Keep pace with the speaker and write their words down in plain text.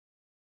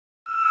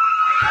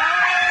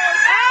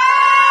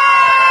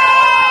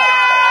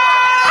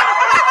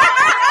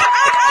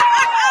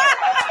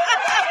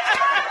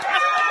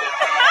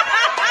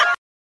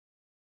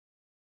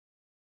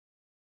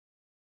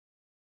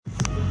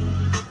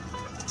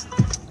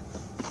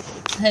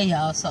Hey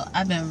y'all, so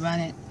I've been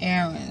running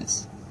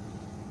errands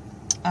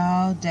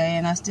all day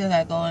and I still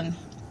got going.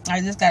 I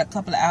just got a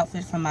couple of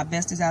outfits from my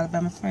bestest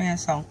Alabama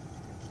friends, so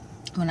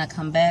when I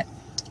come back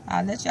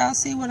I'll let y'all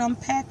see what I'm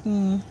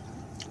packing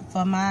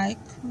for my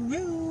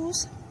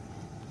cruise.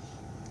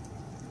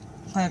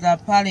 Because I'll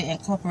probably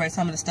incorporate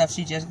some of the stuff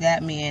she just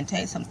got me and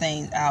take some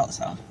things out,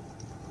 so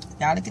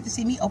y'all get to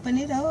see me open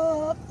it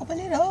up.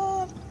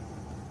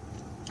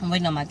 I'm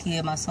waiting on my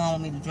kid. My son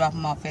want me to drop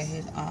him off at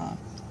his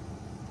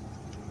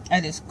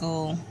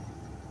school,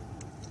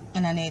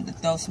 and I need to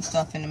throw some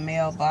stuff in the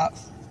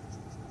mailbox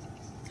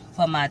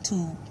for my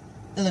 2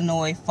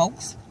 Illinois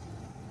folks.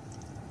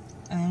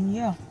 And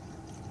yeah,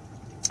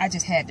 I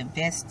just had the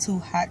best 2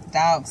 hot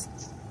dogs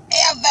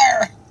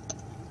ever.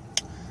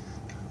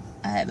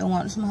 I had been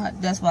wanting some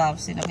hot. That's why I'm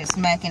sitting up here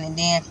smacking, and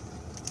then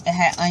it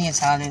had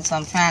onions on it, so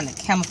I'm trying to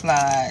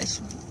camouflage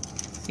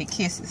the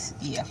kisses.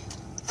 Yeah,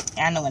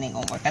 I know it ain't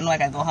gonna work. I know I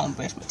gotta go home,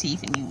 brush my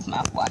teeth, and use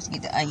mouthwash to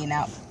get the onion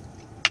out.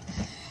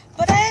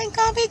 But I ain't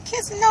gonna be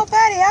kissing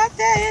nobody out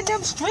there in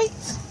them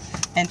streets.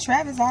 And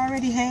Travis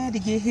already had to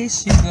get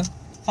his sugar,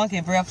 funky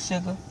breath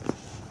sugar.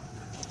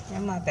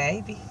 And my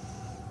baby.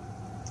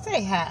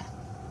 Say hi.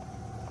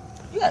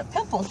 You got a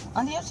pimple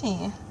under your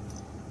chin.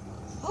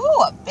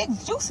 Ooh, a big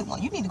juicy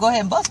one. You need to go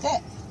ahead and bust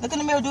that. Look in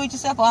the mirror, do it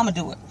yourself, or I'm gonna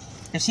do it.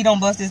 If she don't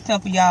bust this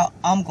pimple, y'all,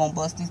 I'm gonna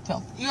bust this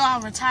pimple. You're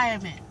on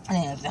retirement.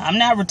 I'm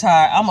not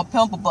retired. I'm a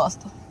pimple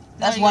buster.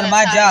 That's one of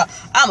my jobs.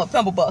 I'm a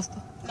pimple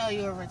buster. No,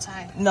 you're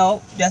retired.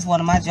 No, that's one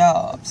of my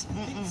jobs.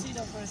 Sit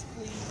up first,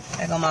 please.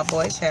 There go my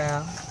boy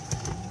child.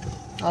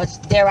 Oh,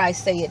 dare I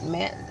say it,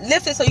 man?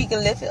 Lift it so you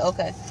can lift it.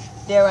 Okay.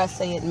 Dare I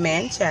say it,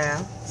 man,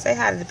 child? Say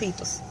hi to the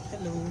peoples.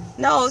 Hello.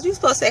 No, you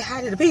supposed to say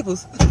hi to the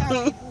peoples.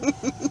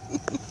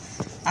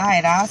 All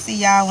right, I'll see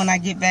y'all when I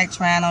get back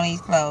trying on these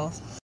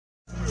clothes.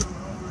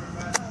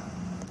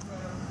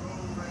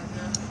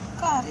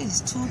 God,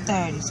 it's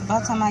 2:30. So by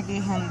the time I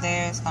get him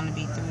there, it's gonna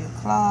be 3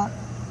 o'clock.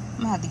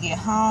 I'm gonna have to get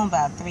home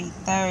by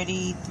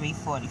 3:30,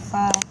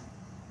 3:45.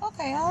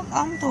 Okay,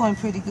 I'm doing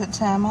pretty good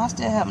time. I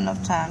still have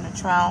enough time to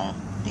try on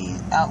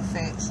these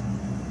outfits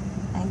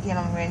and get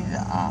them ready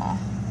to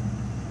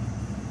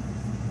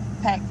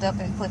packed up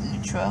and put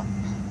in the truck.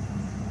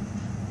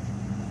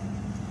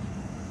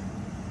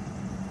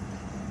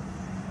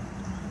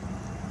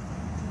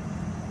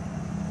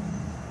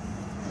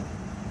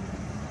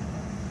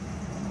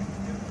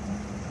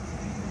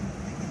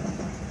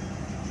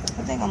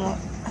 I think I'm gonna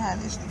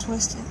have this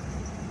twisted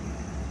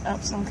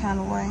up some kind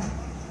of way.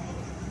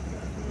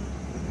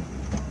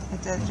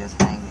 Instead of just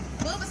hanging.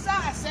 Move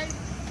aside,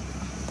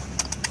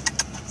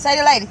 Say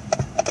the lady.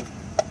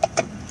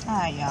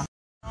 Alright, y'all.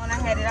 I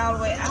had it all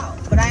the way out,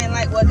 but I didn't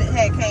like what it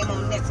had came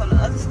on next on the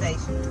other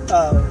station.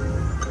 Oh.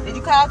 Did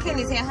you call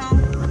Kenny's here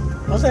home?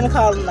 I'm finna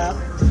call him now.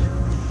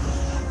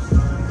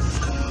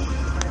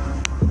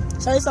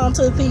 Say something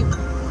to the people.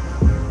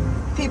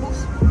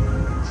 Peoples?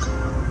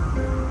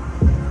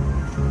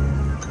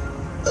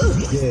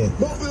 Yeah.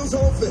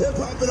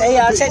 Hey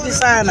y'all, check this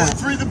sign out.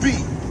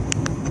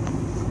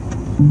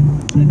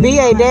 Be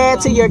a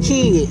dad to your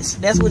kids.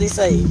 That's what it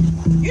say.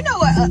 You know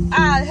what?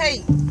 I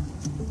hate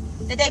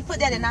that they put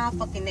that in our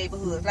fucking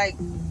neighborhood. Like,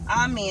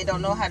 our men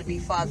don't know how to be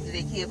fathers to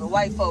their kids, but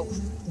white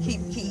folks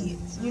keep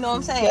kids. You know what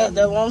I'm saying? Yeah,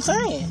 that's what I'm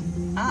saying.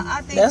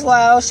 I think that's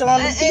why I was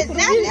showing the people.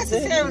 Not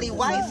necessarily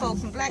white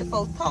folks and black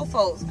folks, poor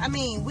folks. I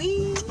mean,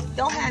 we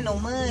don't have no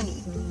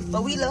money,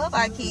 but we love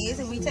our kids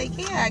and we take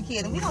care of our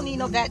kids, and we don't need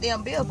no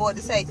goddamn billboard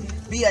to say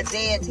be a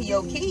dad to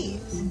your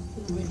kids.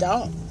 We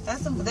don't.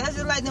 That's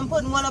just like them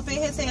putting one up in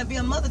here saying be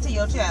a mother to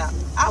your child.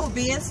 I would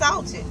be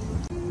insulted.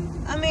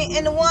 I mean,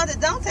 and the ones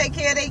that don't take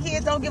care of their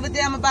kids don't give a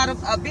damn about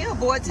a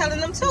billboard telling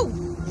them to.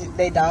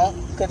 They don't,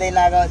 cause they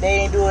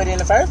ain't do it in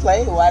the first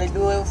place. Why they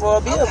do it for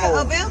a billboard? Okay,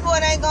 a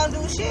billboard ain't gonna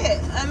do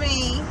shit. I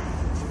mean,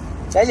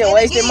 they just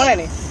wasting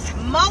money.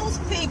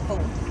 Most people,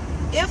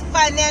 if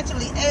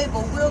financially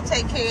able, will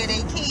take care of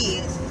their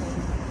kids.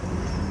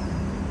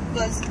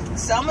 Because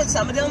some of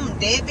them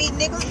deadbeat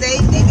niggas, they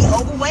be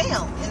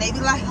overwhelmed. And they be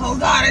like, oh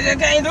God, I just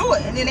can't do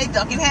it. And then they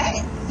duck and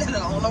hang. They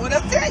don't know what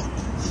else to tell you.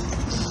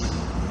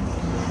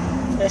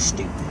 That's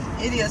stupid.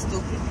 It is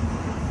stupid.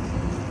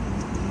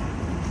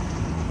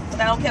 But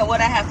I don't care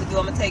what I have to do,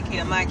 I'm going to take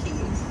care of my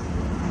kids.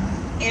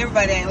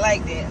 Everybody ain't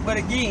like that. But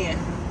again,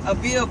 a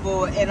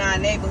billboard in our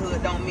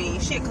neighborhood don't mean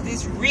shit. Because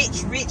it's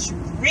rich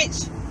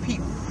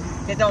people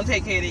that don't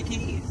take care of their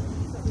kids.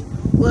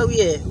 Where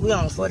we at? We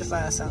on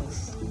 45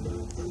 South.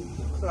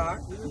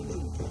 Clark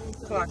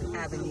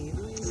Avenue.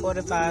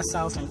 45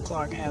 South and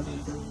Clark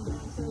Avenue.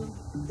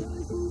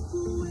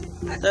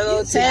 There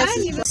go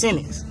taxes.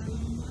 Sentence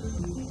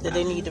that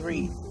they need to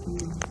read.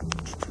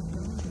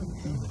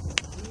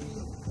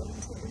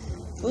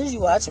 What are you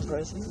watching,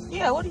 person?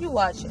 Yeah, what are you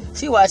watching?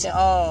 She watching,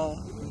 what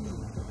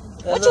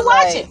you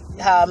watching?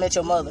 Like How I Met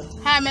Your Mother.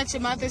 How I Met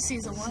Your Mother,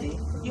 season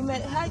 1. You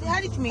met, how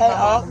did you meet my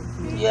mama?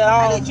 Yeah.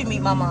 How did you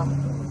meet my mama?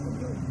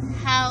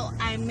 How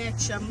I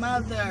Met Your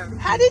Mother.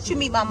 How did you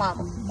meet my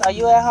mama? Are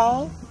you at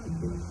home?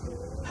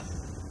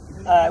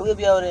 Alright, we'll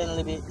be over there in a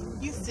little bit.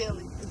 You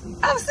silly.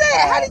 I'm saying,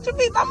 how did you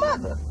meet my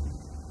mother?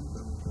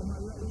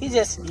 He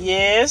just,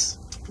 yes.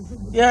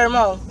 You heard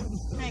Mom?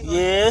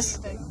 Yes.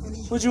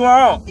 What you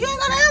want? You ain't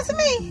gonna answer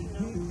me.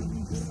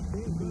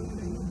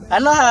 I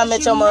know how I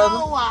met your mother.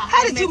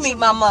 How did you meet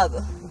my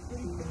mother?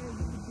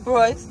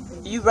 Royce?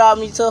 You brought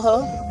me to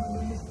her.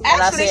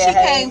 Actually, she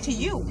came to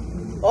you.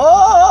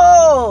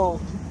 Oh!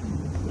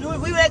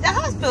 We were at the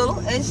hospital,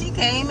 and she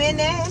came in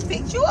there and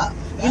picked you up.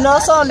 You know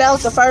something? That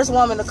was the first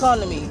woman to come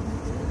to me.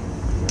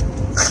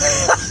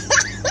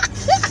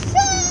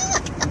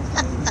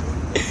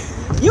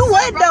 You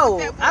what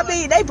though? I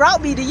mean, they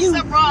brought me to you.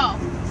 What's up, bro?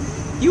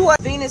 You what?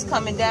 Venus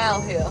coming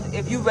down here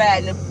if you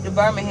riding the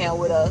Birmingham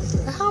with us.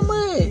 How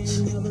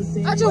much?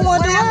 I just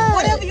want to ride.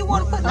 Whatever you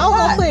want to put in the I'm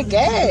pot. gonna put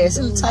gas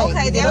in the tank.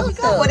 Okay, there we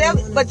go. Whatever,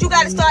 but you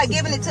got to start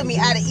giving it to me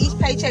out of each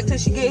paycheck till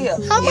she get here.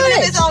 How Even much?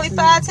 if it's only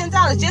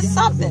 $5-10, just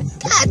something.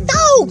 God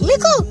dog,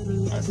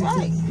 nigga. That's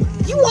right.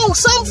 You want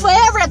something for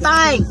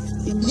everything.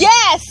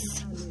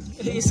 Yes.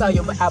 You saw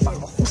your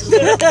eyeball.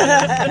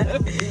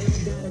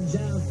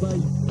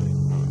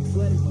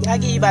 I'll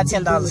give you about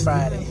 $10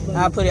 Friday.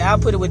 I'll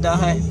put it with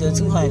the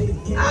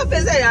 200. I've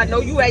been saying, I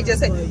know you ain't just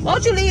saying,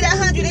 won't you leave that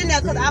 100 in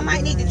there because I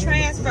might need to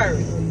transfer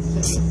it.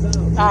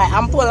 Alright,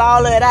 I'm pull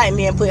all of it out and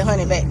then put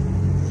 100 back.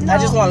 No. I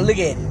just want to look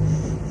at it.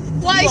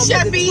 Why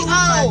should be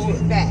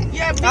old? Back.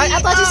 Yeah, I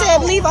thought you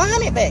said leave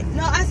 100 back.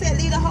 No, I said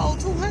leave the whole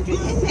 200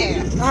 in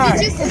there. Alright.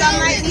 Because I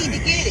might need to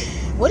get it.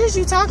 What is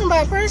you talking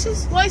about,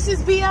 Precious?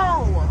 Voices be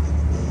on.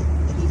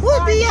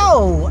 What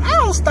B.O.? I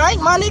don't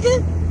stink, my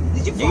nigga.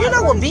 Did you Do you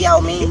know what B.O.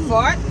 You means?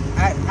 fart?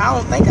 I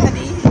don't think I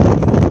did.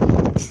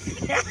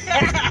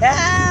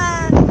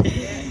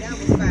 That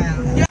was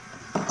foul.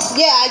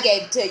 Yeah, I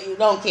gave it to you.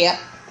 Don't care.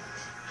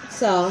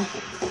 So,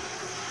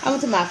 I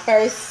went to my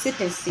first sip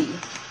and see.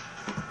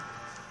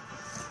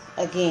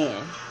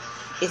 Again,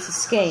 it's a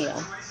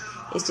scam.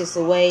 It's just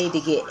a way to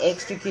get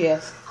extra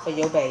gifts for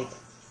your baby.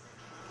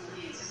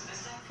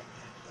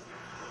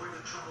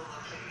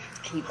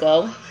 You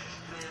go.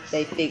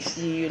 They fix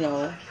you, you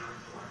know.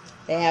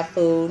 They have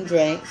food and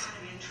drinks.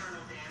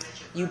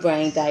 You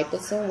bring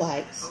diapers and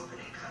wipes.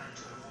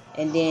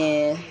 And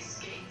then,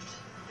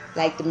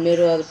 like the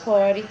middle of the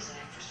party,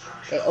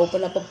 they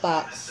open up a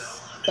box.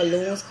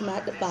 Balloons come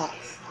out the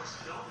box.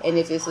 And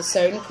if it's a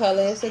certain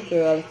color, it's a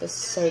girl. If it's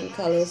a certain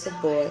color, it's a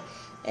boy.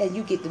 And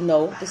you get to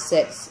know the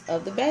sex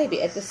of the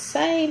baby. At the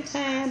same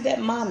time that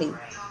mommy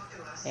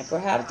and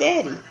perhaps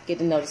daddy get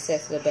to know the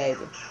sex of the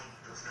baby.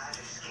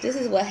 This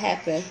is what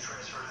happened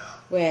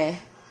when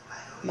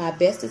my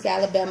bestest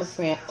Alabama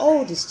friend,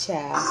 oldest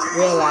child,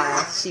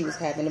 realized she was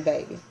having a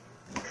baby.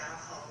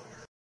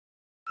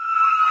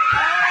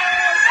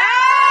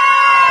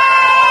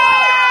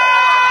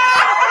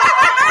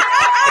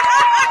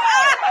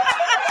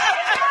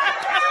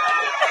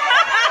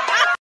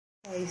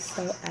 Okay,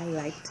 so I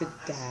like to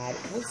die.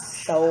 It was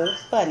so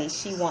funny.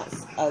 She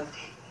wants a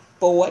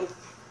boy.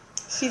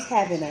 She's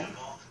having a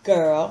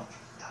girl.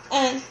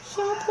 And she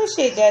don't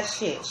appreciate that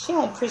shit. She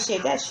don't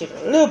appreciate that shit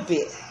a little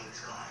bit.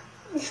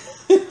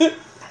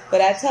 But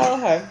I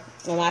told her,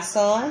 when my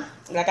son,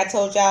 like I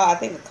told y'all, I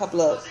think a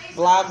couple of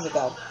vlogs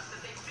ago,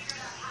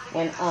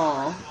 when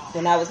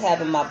I was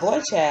having my boy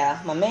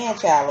child, my man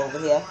child over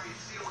here,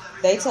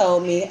 they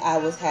told me I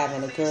was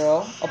having a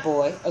girl, a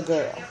boy, a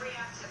girl.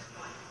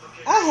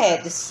 I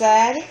had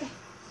decided,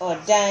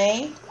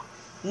 ordained,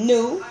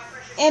 knew,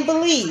 and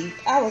believed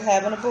I was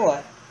having a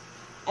boy.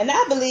 And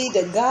I believed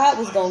that God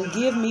was going to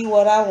give me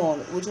what I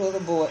wanted, which was a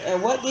boy.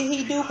 And what did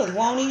he do? Because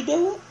won't he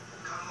do it?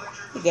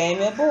 He gave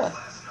me a boy.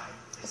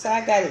 So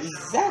I got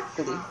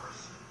exactly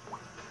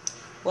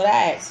what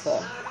I asked for.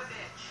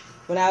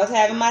 When I was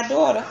having my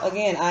daughter,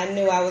 again, I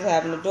knew I was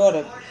having a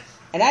daughter.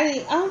 And I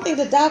don't think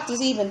the doctors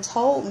even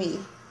told me.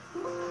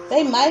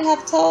 They might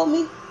have told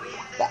me,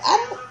 but I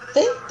don't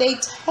think they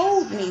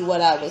told me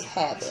what I was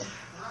having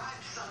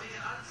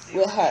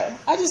with her.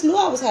 I just knew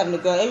I was having a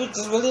girl. It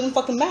just really didn't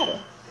fucking matter.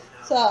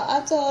 So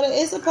I told her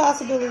it's a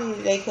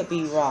possibility they could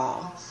be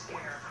wrong.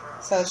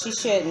 So she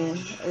shouldn't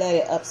let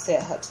it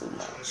upset her too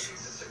much.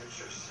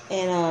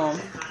 And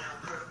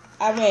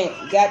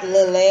I got the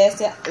little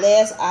last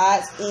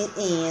odds and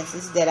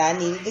ends that I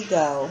needed to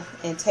go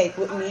and take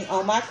with me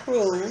on my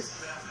cruise.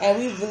 And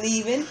we were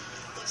leaving.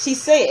 She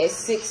said at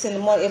 6 in the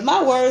morning. If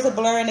my words are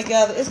blurring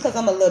together, it's because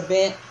I'm a little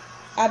bent.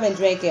 I've been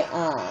drinking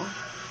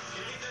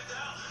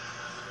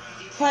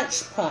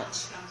punch.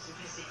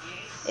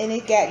 And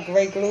it got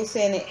Grey Goose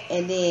in it.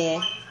 And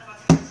then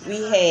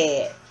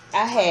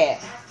I had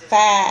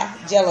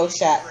 5 Jello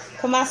shots.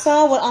 Cause my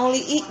son would only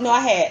eat,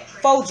 I had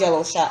 4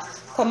 Jello shots.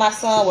 Cause my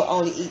son would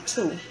only eat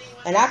 2.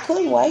 And I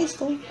couldn't waste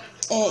them.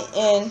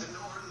 And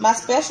my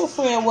special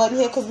friend wasn't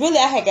here. Cause really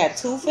I had got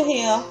 2 for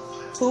him,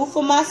 2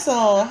 for my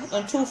son,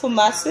 and 2 for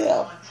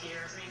myself.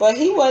 But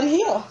he wasn't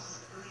here.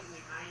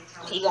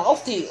 He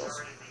lost his.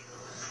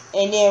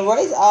 And then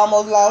Royce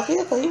almost lost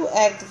his because he was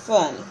acting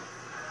funny.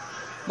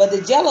 But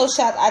the Jello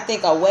shots, I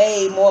think, are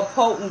way more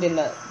potent than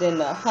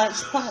the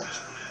hunch punch.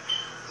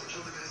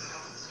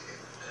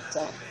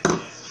 So,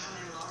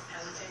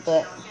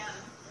 but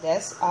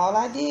that's all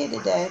I did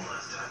today.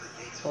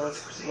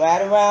 Was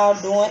right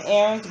around doing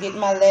errands, getting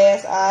my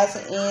last odds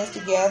and ends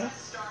together.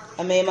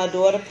 I made my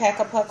daughter pack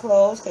up her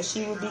clothes because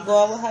she would be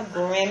going with her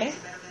Grammy,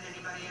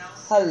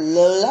 her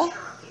Lula.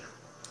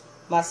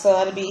 My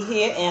son will be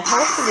here, and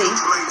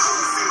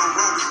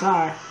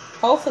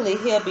hopefully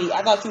he'll be,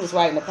 I thought you was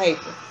writing the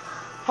paper.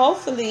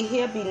 Hopefully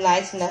he'll be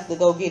nice enough to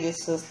go get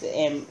his sister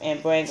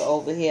and bring her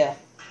over here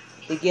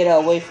to get her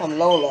away from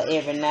Lola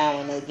every now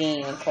and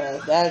again,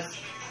 because that's,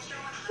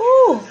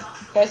 whoo,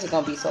 she's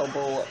going to be so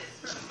bored.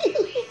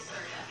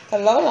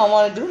 Because Lola don't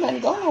want to do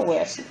nothing, go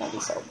nowhere. She's going to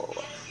be so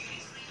bored.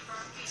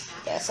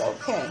 That's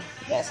okay.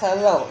 That's her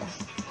Lola.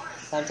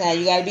 Sometimes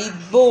you got to be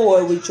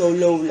bored with your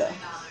Lola.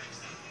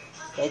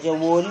 That's just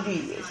what it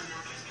is.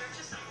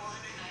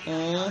 I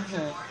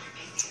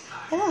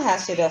don't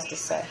have shit else to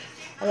say.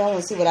 I don't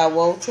want to see what I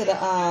wore to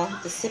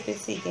the sipping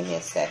seat. Give me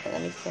a second.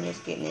 Let me finish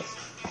getting this.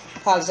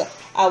 Apologize.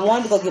 I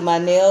wanted to go get my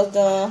nails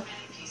done,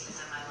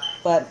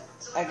 but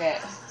I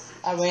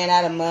ran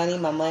out of money.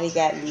 My money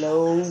got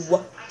low.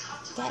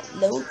 Got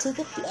low to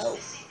the floor.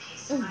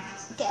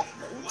 Got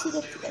low to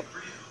the floor.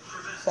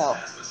 So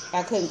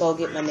I couldn't go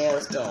get my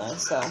nails done.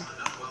 So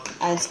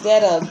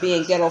instead of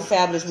being ghetto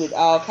fabulous with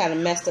all kind of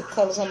messed up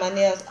colors on my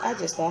nails, I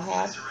just don't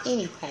have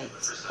any paint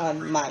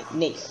on my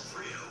nails.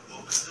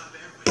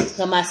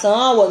 So my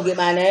son wouldn't get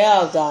my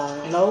nails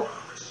done. Nope.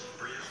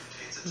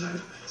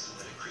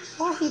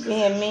 Why he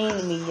being mean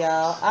to me,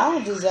 y'all? I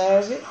don't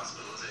deserve it.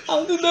 I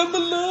don't do nothing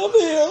but love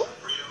him.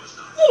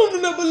 I don't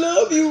do nothing but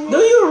love you. Do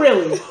you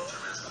really?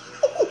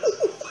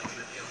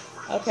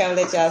 Okay, I'll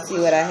let y'all see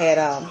what I had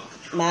on.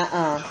 My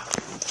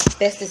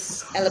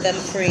bestest Alabama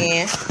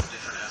friend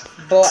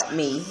bought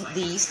me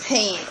these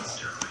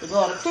pants to go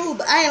on the cruise,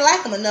 but I ain't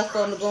like them enough for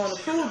them to go on the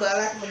cruise, but I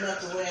like them enough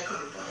to wear to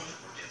the thing.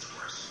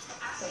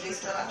 So this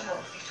is what I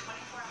wore.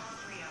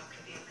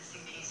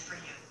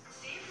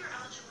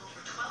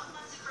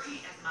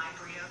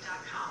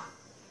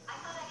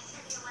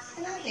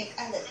 And I think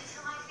I look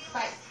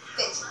quite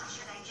fit.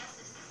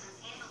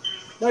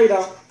 No, you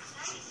don't.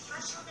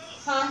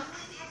 Huh?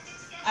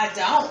 I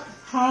don't.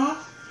 Huh?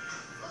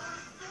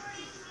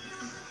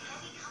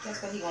 That's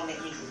what he gonna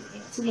make me do.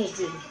 Too much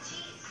jiggy.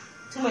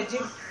 Too much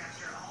jiggy.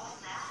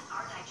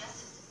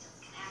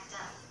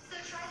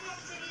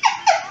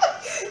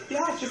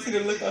 Y'all should see the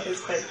look on his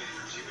face.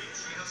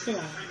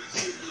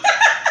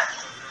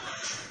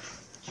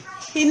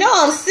 He know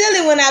I'm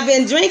silly when I've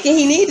been drinking.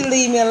 He need to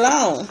leave me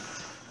alone.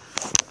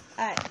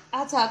 Alright,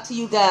 I'll talk to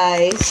you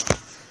guys.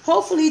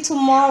 Hopefully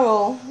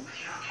tomorrow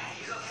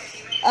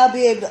I'll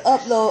be able to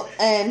upload,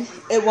 and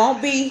it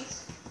won't be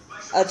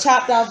a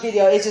chopped off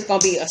video. It's just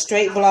gonna be a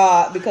straight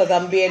vlog because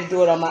I'm be able to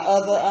do it on my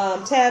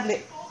other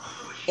tablet,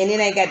 and it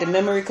ain't got the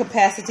memory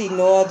capacity,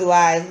 nor do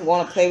I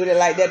want to play with it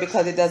like that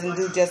because it doesn't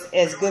do just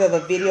as good of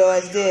a video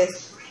as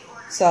this.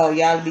 So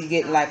y'all be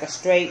getting like a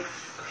straight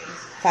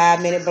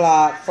 5-minute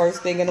vlog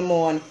first thing in the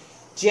morning,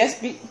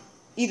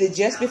 either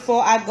just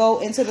before I go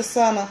into the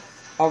summer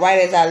or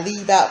right as I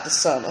leave out the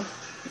summer.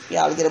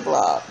 Y'all get a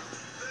vlog.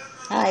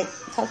 Alright,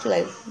 talk to you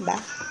later. Bye.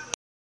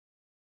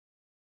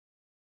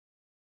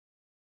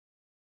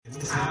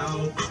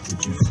 How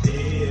could you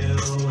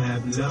still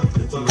have love?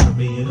 Could you love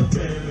me in a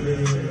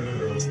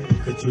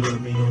bed? Could you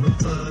love me on a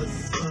bus?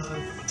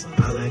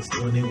 I'll ask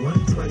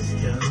 21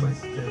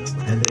 questions,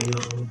 and they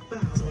all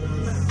about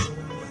us.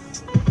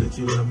 Could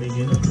you love me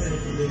in a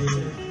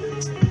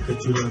bed?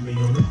 Could you love me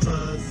on a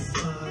bus?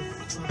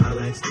 I'll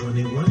ask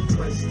 21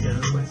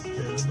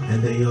 questions, and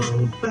they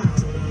all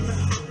about us.